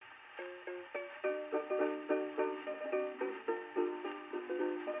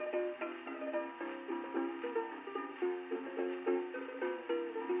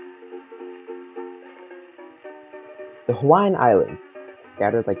The Hawaiian Islands,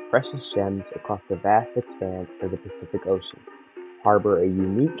 scattered like precious gems across the vast expanse of the Pacific Ocean, harbor a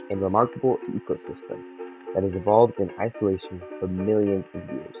unique and remarkable ecosystem that has evolved in isolation for millions of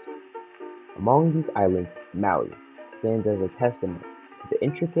years. Among these islands, Maui stands as a testament to the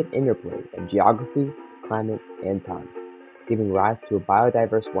intricate interplay of geography, climate, and time, giving rise to a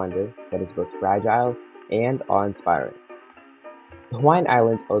biodiverse wonder that is both fragile and awe-inspiring. The Hawaiian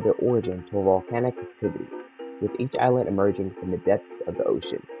Islands owe their origin to a volcanic activity, with each island emerging from the depths of the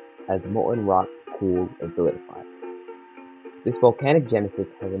ocean as molten rock cooled and solidified. This volcanic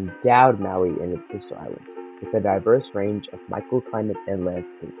genesis has endowed Maui and its sister islands with a diverse range of microclimates and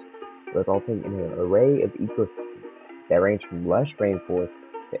landscapes, resulting in an array of ecosystems that range from lush rainforests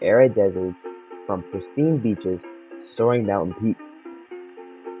to arid deserts, from pristine beaches to soaring mountain peaks.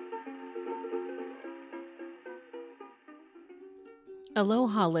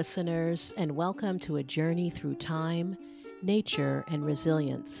 Aloha, listeners, and welcome to a journey through time, nature, and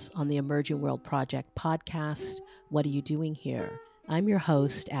resilience on the Emerging World Project podcast. What are you doing here? I'm your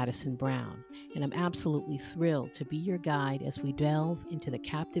host, Addison Brown, and I'm absolutely thrilled to be your guide as we delve into the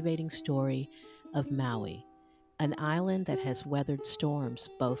captivating story of Maui, an island that has weathered storms,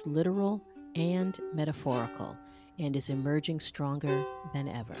 both literal and metaphorical, and is emerging stronger than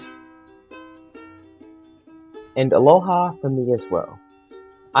ever. And aloha from me as well.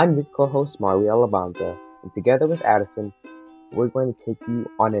 I'm your co-host Marley Alabanza, and together with Addison, we're going to take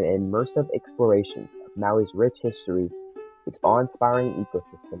you on an immersive exploration of Maui's rich history, its awe-inspiring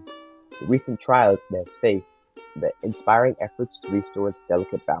ecosystem, the recent trials it has faced, and the inspiring efforts to restore its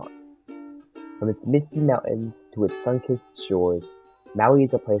delicate balance. From its misty mountains to its sun-kissed shores, Maui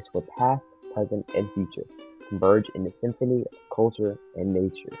is a place where past, present, and future converge in a symphony of culture and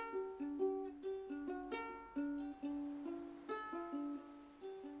nature.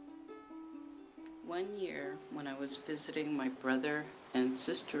 One year, when I was visiting my brother and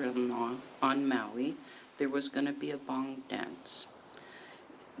sister-in-law on Maui, there was going to be a bong dance.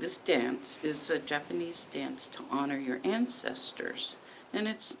 This dance is a Japanese dance to honor your ancestors, and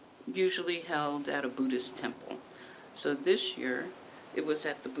it's usually held at a Buddhist temple. So this year, it was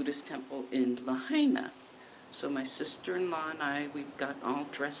at the Buddhist temple in Lahaina. So my sister-in-law and I, we got all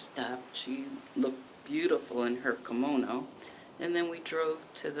dressed up. She looked beautiful in her kimono. And then we drove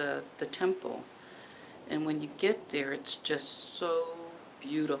to the temple. And when you get there, it's just so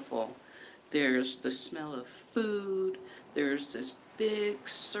beautiful. There's the smell of food. There's this big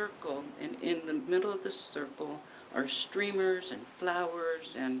circle, and in the middle of the circle are streamers and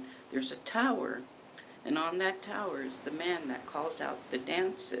flowers, and there's a tower. And on that tower is the man that calls out the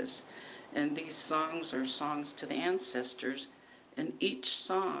dances. And these songs are songs to the ancestors, and each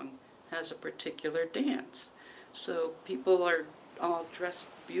song has a particular dance. So people are all dressed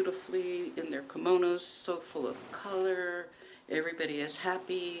beautifully in their kimonos, so full of color. Everybody is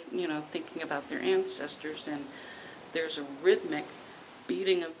happy, thinking about their ancestors. And there's a rhythmic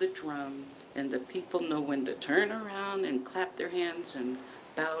beating of the drum, and the people know when to turn around and clap their hands and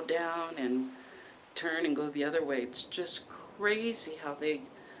bow down and turn and go the other way. It's just crazy how they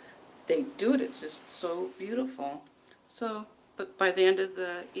do it. It's just so beautiful. So, but by the end of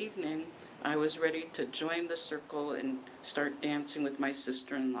the evening, I was ready to join the circle and start dancing with my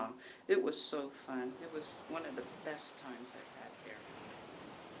sister-in-law. It was so fun. It was one of the best times I've had here.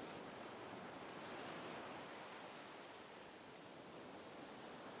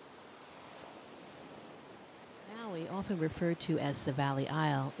 Maui, often referred to as the Valley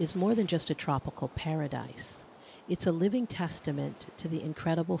Isle, is more than just a tropical paradise. It's a living testament to the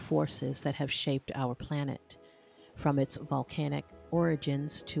incredible forces that have shaped our planet. From its volcanic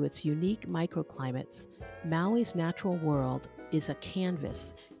origins to its unique microclimates, Maui's natural world is a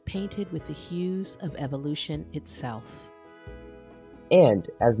canvas painted with the hues of evolution itself. And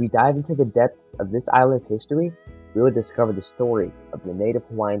as we dive into the depths of this island's history, we will discover the stories of the native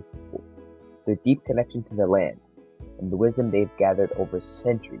Hawaiian people, their deep connection to the land, and the wisdom they've gathered over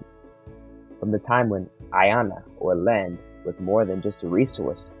centuries. From the time when Aina, or land, was more than just a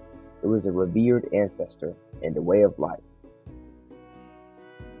resource, it was a revered ancestor and a way of life.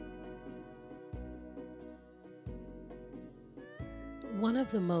 One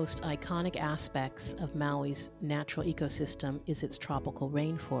of the most iconic aspects of Maui's natural ecosystem is its tropical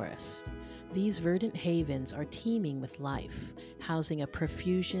rainforest. These verdant havens are teeming with life, housing a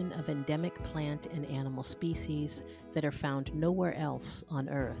profusion of endemic plant and animal species that are found nowhere else on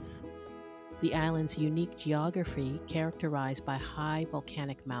Earth. The island's unique geography, characterized by high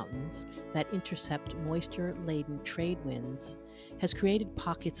volcanic mountains that intercept moisture-laden trade winds, has created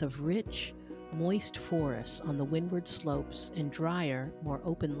pockets of rich, moist forests on the windward slopes and drier, more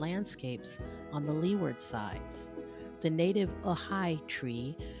open landscapes on the leeward sides. The native ohai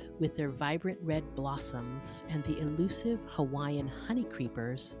tree, with their vibrant red blossoms, and the elusive Hawaiian honey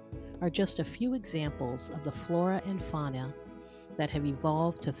creepers are just a few examples of the flora and fauna that have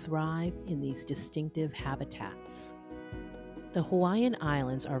evolved to thrive in these distinctive habitats. The Hawaiian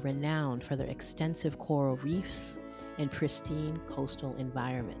Islands are renowned for their extensive coral reefs and pristine coastal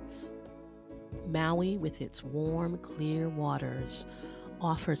environments. Maui, with its warm, clear waters,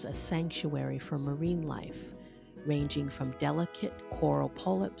 offers a sanctuary for marine life, ranging from delicate coral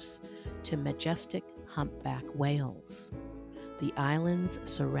polyps to majestic humpback whales. The island's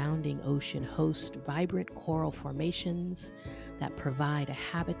surrounding ocean host vibrant coral formations that provide a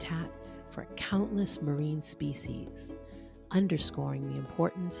habitat for countless marine species, underscoring the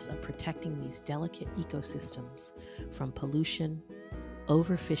importance of protecting these delicate ecosystems from pollution,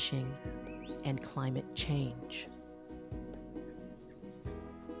 overfishing, and climate change.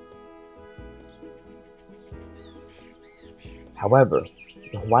 However,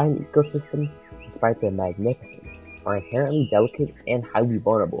 the Hawaiian ecosystems, despite their magnificence, are inherently delicate and highly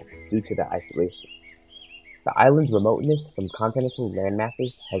vulnerable due to their isolation. The island's remoteness from continental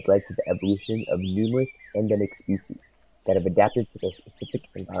landmasses has led to the evolution of numerous endemic species that have adapted to their specific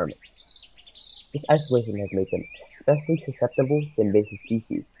environments. This isolation has made them especially susceptible to invasive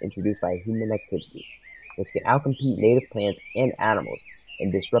species introduced by human activity, which can outcompete native plants and animals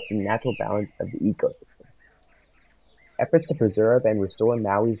in disrupting natural balance of the ecosystem. Efforts to preserve and restore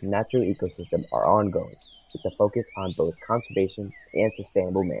Maui's natural ecosystem are ongoing, with a focus on both conservation and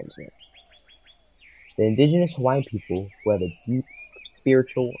sustainable management. The indigenous Hawaiian people, who have a deep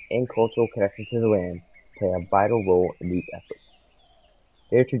spiritual and cultural connection to the land, play a vital role in these efforts.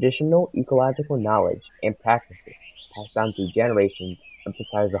 Their traditional ecological knowledge and practices, passed down through generations,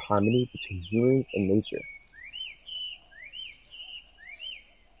 emphasize the harmony between humans and nature.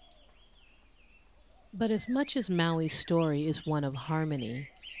 But as much as Maui's story is one of harmony,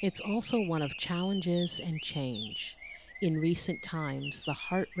 it's also one of challenges and change. In recent times, the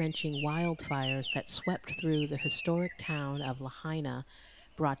heart-wrenching wildfires that swept through the historic town of Lahaina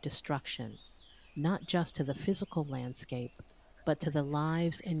brought destruction, not just to the physical landscape, but to the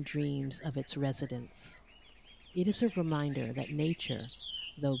lives and dreams of its residents. It is a reminder that nature,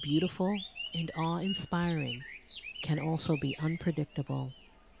 though beautiful and awe-inspiring, can also be unpredictable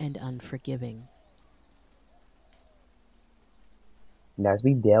and unforgiving. And as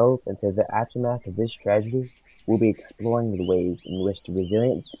we delve into the aftermath of this tragedy, we'll be exploring the ways in which the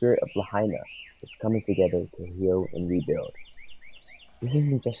resilient spirit of Lahaina is coming together to heal and rebuild. This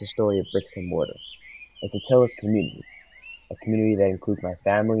isn't just a story of bricks and mortar. It's a tale of community, a community that includes my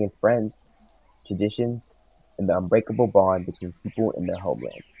family and friends, traditions, and the unbreakable bond between people and their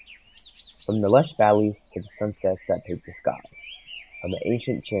homeland. From the lush valleys to the sunsets that paint the sky, from the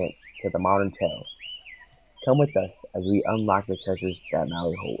ancient chants to the modern tales, come with us as we unlock the treasures that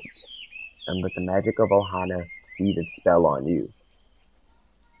Maui holds, and let the magic of Ohana weave its spell on you.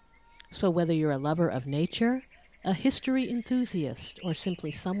 So, whether you're a lover of nature, a history enthusiast, or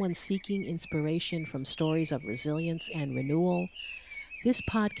simply someone seeking inspiration from stories of resilience and renewal, this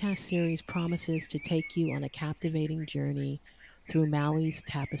podcast series promises to take you on a captivating journey through Maui's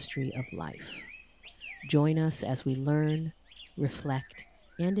tapestry of life. Join us as we learn, reflect,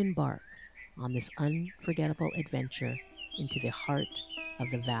 and embark on this unforgettable adventure into the heart of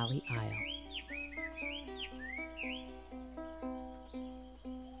the Valley Isle.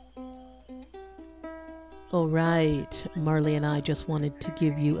 All right, Marley and I just wanted to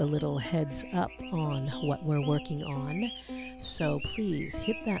give you a little heads up on what we're working on. So please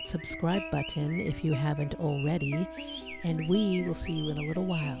hit that subscribe button if you haven't already, and we will see you in a little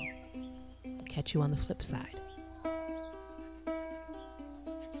while. Catch you on the flip side.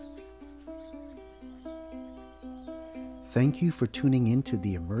 Thank you for tuning in to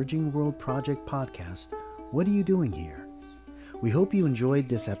the Emerging World Project podcast. What are you doing here? We hope you enjoyed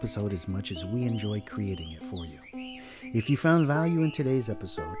this episode as much as we enjoy creating it for you. If you found value in today's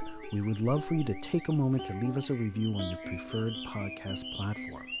episode, we would love for you to take a moment to leave us a review on your preferred podcast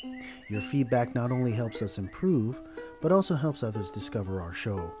platform. Your feedback not only helps us improve, but also helps others discover our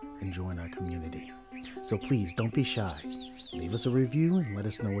show and join our community. So please don't be shy. Leave us a review and let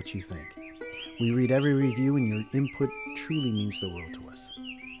us know what you think. We read every review, and your input truly means the world to us.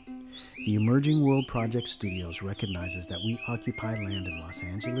 The Emerging World Project Studios recognizes that we occupy land in Los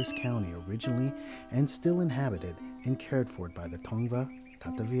Angeles County originally and still inhabited and cared for by the Tongva,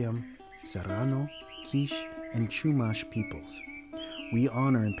 Tataviam, Serrano, Quiche, and Chumash peoples. We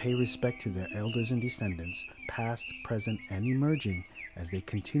honor and pay respect to their elders and descendants, past, present, and emerging, as they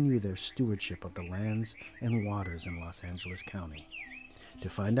continue their stewardship of the lands and waters in Los Angeles County. To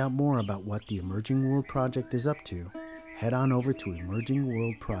find out more about what the Emerging World Project is up to, head on over to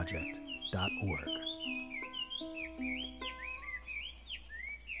emergingworldproject.org.